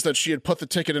workers that she had put the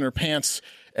ticket in her pants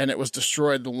and it was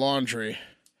destroyed the laundry.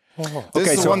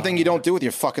 This is the one thing you don't do with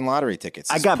your fucking lottery tickets.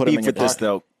 I got beef with this,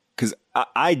 though, because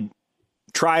I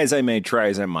try as I may, try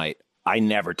as I might, I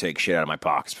never take shit out of my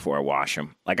pockets before I wash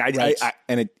them. Like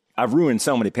I've ruined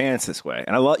so many pants this way,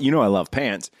 and I love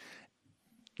pants.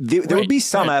 There would be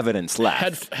some evidence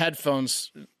left.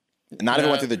 Headphones. Not even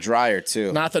went through the dryer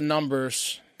too. Not the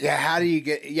numbers. Yeah, how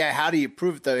do you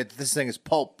prove it though? This thing is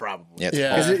pulp, probably.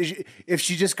 Yeah, Because if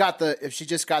she just got the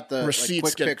Receipts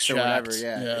like, quick picks or whatever, checked.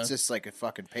 Yeah. it's just like a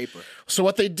fucking paper. So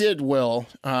what they did, Will,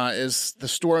 is the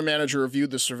store manager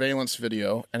reviewed the surveillance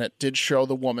video, and it did show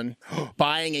the woman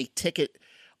buying a ticket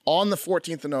on the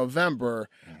 14th of November.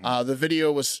 The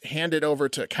video was handed over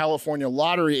to California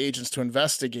lottery agents to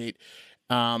investigate.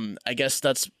 I guess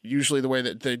that's usually the way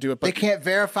that they do it. But They can't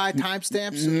verify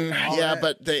timestamps. yeah,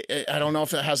 but I don't know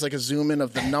if it has like a zoom in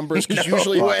of the numbers because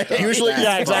usually,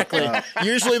 yeah, exactly.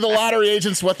 Usually the lottery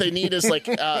agents, what they need is like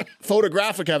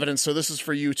photographic evidence. So this is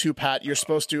for you too, Pat. You're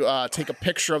supposed to take a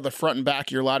picture of the front and back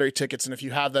of your lottery tickets, and if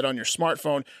you have that on your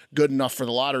smartphone, good enough for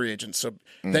the lottery agent. So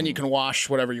then you can wash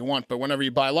whatever you want. But whenever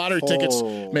you buy lottery tickets,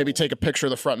 maybe take a picture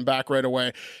of the front and back right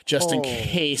away, just in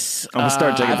case. I'm gonna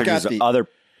start taking pictures of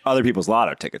other people's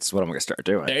lotto tickets is what I'm going to start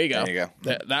doing. There you go. There you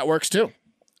go. That works too.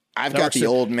 I've got the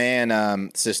old man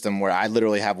system where I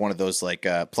literally have one of those like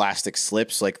plastic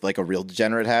slips, like a real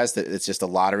degenerate has. That it's just a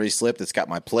lottery slip that's got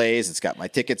my plays, it's got my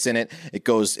tickets in it. It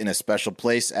goes in a special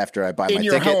place after I buy my ticket. In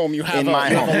your home, you have a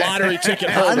lottery ticket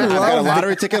holder. I've got a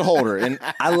lottery ticket holder, and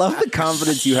I love the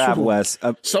confidence you have, Wes.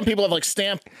 Some people have like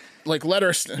stamped like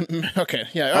letters. Okay,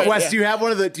 yeah. Wes, do you have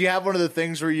one of the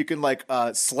things where you can like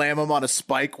slam them on a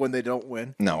spike when they don't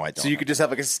win? No, I don't. So you could just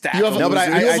have like a stack. No, but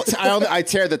I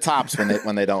tear the tops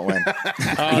when they don't win.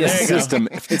 System.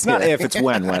 It's not if, it's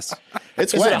when, Wes.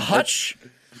 It's Is when. it a hutch?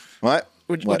 What?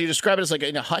 Would you describe it as like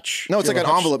in a hutch? No, it's You like have an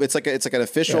a hutch? envelope. It's like an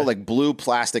official like blue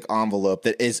plastic envelope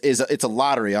that is it's a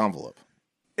lottery envelope.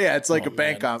 Yeah, it's like a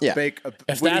bank on Yeah.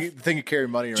 thing you carry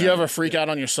money around. Do you ever freak out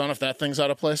on your son if that thing's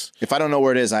out of place? If I don't know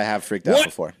where it is, I have freaked out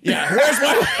before. Yeah, where's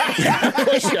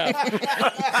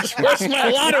my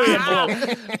lottery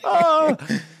envelope?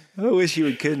 I wish you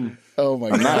were kidding. Oh my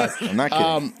god! I'm not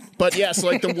kidding. But yeah, so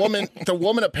like the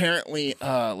woman apparently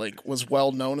like was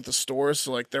well known at the stores,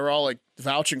 so like they're all like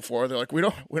vouching for her. They're like, we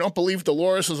don't believe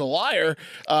Dolores is a liar.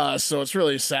 So it's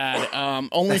really sad.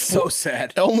 so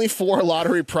sad. Only 4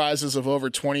 lottery prizes of over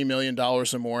 $20 million or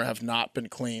more have not been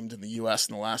claimed in the U.S.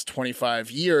 in the last 25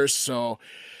 years. So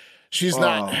she's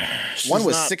not. One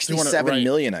was not doing it 67 right.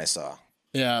 million. I saw.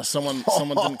 Yeah, someone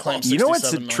didn't claim 67 You know what's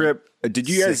a million. trip? Did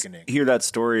you guys Sickening. hear that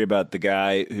story about the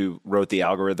guy who wrote the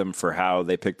algorithm for how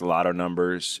they picked the lotto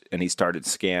numbers, and he started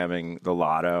scamming the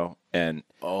lotto? And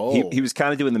he was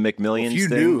kind of doing the McMillions If you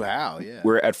thing. knew how, yeah.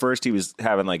 Where at first he was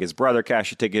having like his brother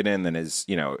cash a ticket in, then his,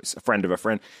 a friend of a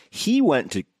friend. He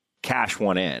went to cash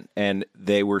one in, and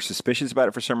they were suspicious about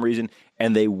it for some reason,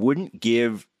 and they wouldn't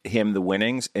give him the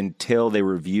winnings until they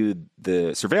reviewed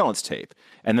the surveillance tape.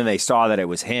 And then they saw that it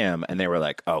was him, and they were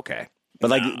like, okay. But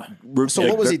So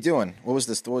what was he doing? What was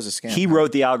the scam? He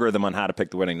wrote the algorithm on how to pick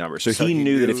the winning number. So he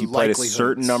knew that if you played a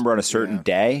certain number on a certain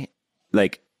day,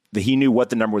 he knew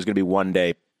what the number was going to be one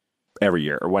day every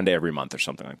year or one day every month or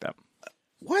something like that.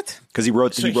 What? Because he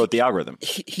wrote the algorithm.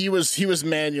 He was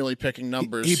manually picking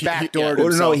numbers. He backdoored No,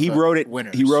 himself. he wrote it.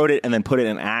 Winners. He wrote it and then put it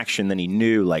in action. Then he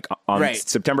knew, like on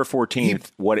September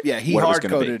 14th, what it was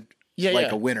going to be.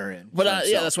 A winner in. But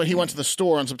that's why he went to the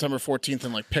store on September 14th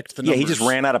and picked the numbers. Yeah, he just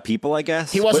ran out of people, I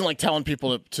guess. He wasn't telling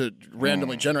people to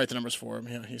randomly generate the numbers for him.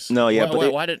 Yeah,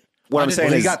 What I'm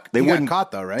saying is he got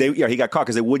caught though, right? He got caught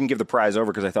because they wouldn't give the prize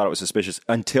over because they thought it was suspicious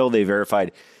until they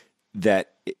verified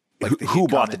that who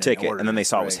bought the ticket, and then they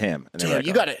saw it was him. And Damn,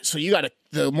 you got it. So you got to.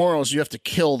 The moral is you have to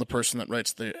kill the person that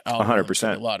writes the algorithm 100%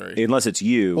 for the lottery, unless it's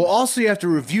you. Well, also you have to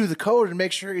review the code and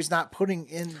make sure he's not putting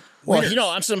in. Well,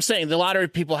 I'm saying the lottery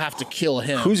people have to kill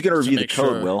him. Who's going to review the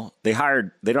code? Sure. Will they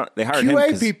hired him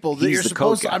QA people that he's you're the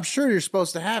supposed code to. guy. I'm sure you're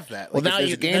supposed to have that. Like Well, now if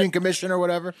there's a gaming commission or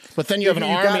whatever. But then you have an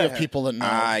army of people that know.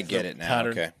 I get it now.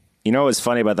 Pattern. Okay. You know what's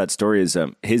funny about that story is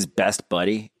his best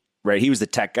buddy, right? He was the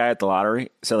tech guy at the lottery.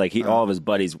 So all of his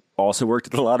buddies also worked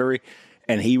at the lottery.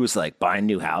 And he was buying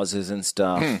new houses and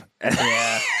stuff.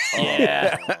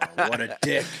 Yeah. What a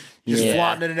dick. Just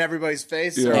flaunting it in everybody's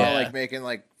face. Yeah. They're all making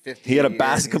 50. He had a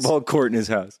basketball court in his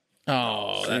house.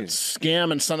 Oh, that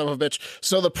scam and son of a bitch.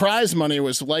 So the prize money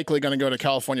was likely going to go to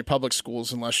California public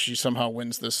schools unless she somehow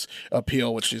wins this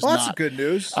appeal, which she's not. That's good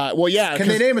news. Well, yeah. Can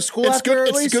they name a school after her, at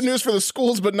It's least? good news for the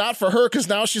schools, but not for her because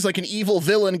now she's like an evil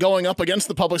villain going up against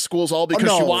the public schools all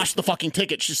because she washed the fucking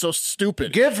ticket. She's so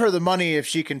stupid. Give her the money if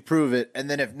she can prove it,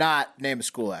 and then if not, name a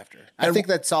school after her. I think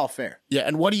that's all fair. Yeah,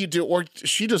 and what do you do? Or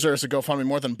she deserves a GoFundMe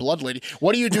more than Blood Lady.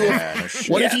 What do you do?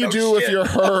 If you're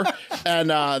her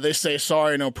and they say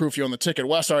sorry, no proof you own the ticket?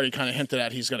 Wes already kind of hinted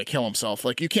at he's going to kill himself.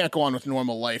 You can't go on with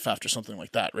normal life after something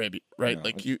like that, right?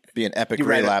 You Be an epic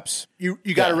relapse. You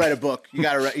got to write a book. You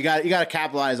got to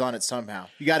capitalize on it somehow.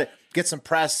 You got to get some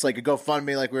press, like a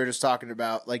GoFundMe, like we were just talking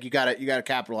about. You got to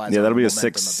capitalize. Yeah, on that'll be a momentum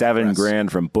of $6-7 press.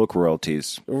 grand from book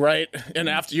royalties. right, and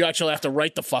after you actually have to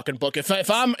write the fucking book. If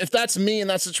that's me in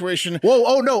that situation. Whoa!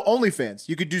 Oh no! OnlyFans.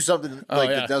 You could do something yeah.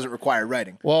 that doesn't require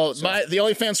writing. Well, the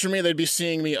OnlyFans for me, they'd be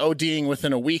seeing me ODing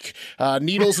within a week.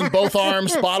 Needles in both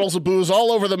arms, bottles of booze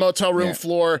all over the motel room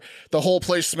floor, the whole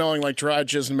place smelling like dry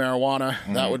jizz and marijuana.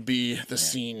 That would be the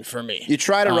scene for me. You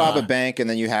try to rob a bank, and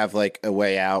then you have a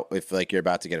way out if you're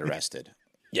about to get arrested.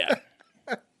 Yeah.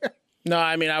 No,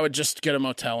 I mean, I would just get a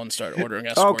motel and start ordering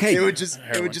escorts. Okay. It would just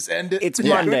end it. It's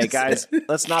Monday, guys.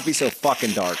 Let's not be so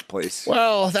fucking dark, please.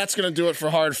 Well, that's going to do it for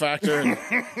Hard Factor. And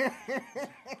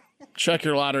check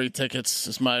your lottery tickets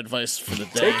is my advice for the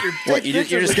day.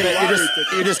 You're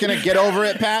just gonna get over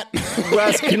it, Pat?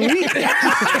 Wes, can we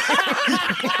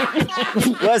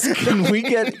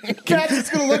get? Pat's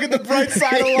just gonna look at the bright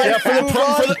side of life.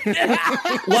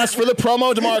 Wes, for the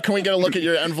promo tomorrow, can we get a look at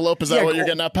your envelope? Is that what you're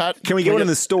getting at, Pat? Can we get one in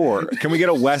the store? Can we get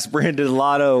a Wes branded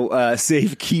Lotto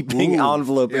safekeeping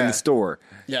envelope in the store?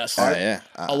 Yes. Yeah.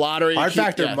 A lottery. Hard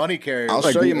Factor money carrier. I'll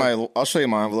show you my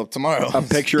envelope tomorrow. A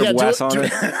picture of Wes on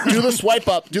it. Do the swipe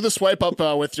up. Do the swipe up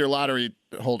with your lottery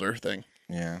holder thing.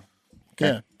 Yeah.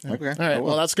 Yeah. Okay. All right.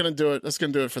 Well, that's gonna do it. That's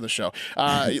gonna do it for the show.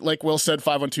 Like Will said,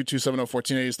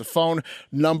 512-270-1480 is the phone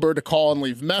number to call and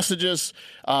leave messages.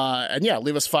 And yeah,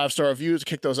 leave us 5-star reviews,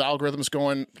 kick those algorithms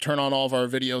going, turn on all of our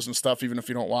videos and stuff, even if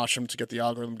you don't watch them, to get the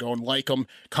algorithm going. Like them,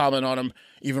 comment on them,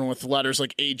 even with letters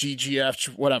like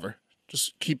AGGF, whatever.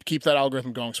 Just keep that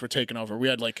algorithm going, because we're taking over. We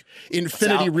had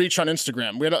infinity reach on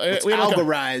Instagram. We had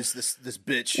algorize this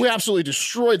bitch. We absolutely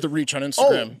destroyed the reach on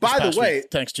Instagram. Oh, by the way, week,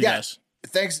 thanks to you guys.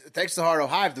 Thanks to Hardo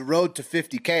Hive, the road to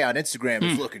 50K on Instagram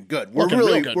is looking good. We're Looking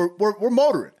really real good. we're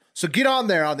motoring. So get on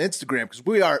there on the Instagram, because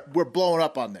we're blowing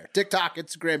up on there. TikTok,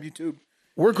 Instagram, YouTube.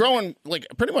 We're growing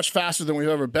pretty much faster than we've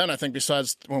ever been, I think,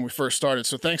 besides when we first started.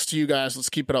 So thanks to you guys. Let's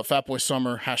keep it up. Fatboy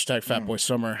Summer, #Fatboy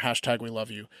Summer, #we love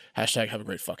you, #have a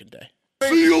great fucking day.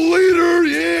 See you later,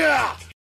 yeah!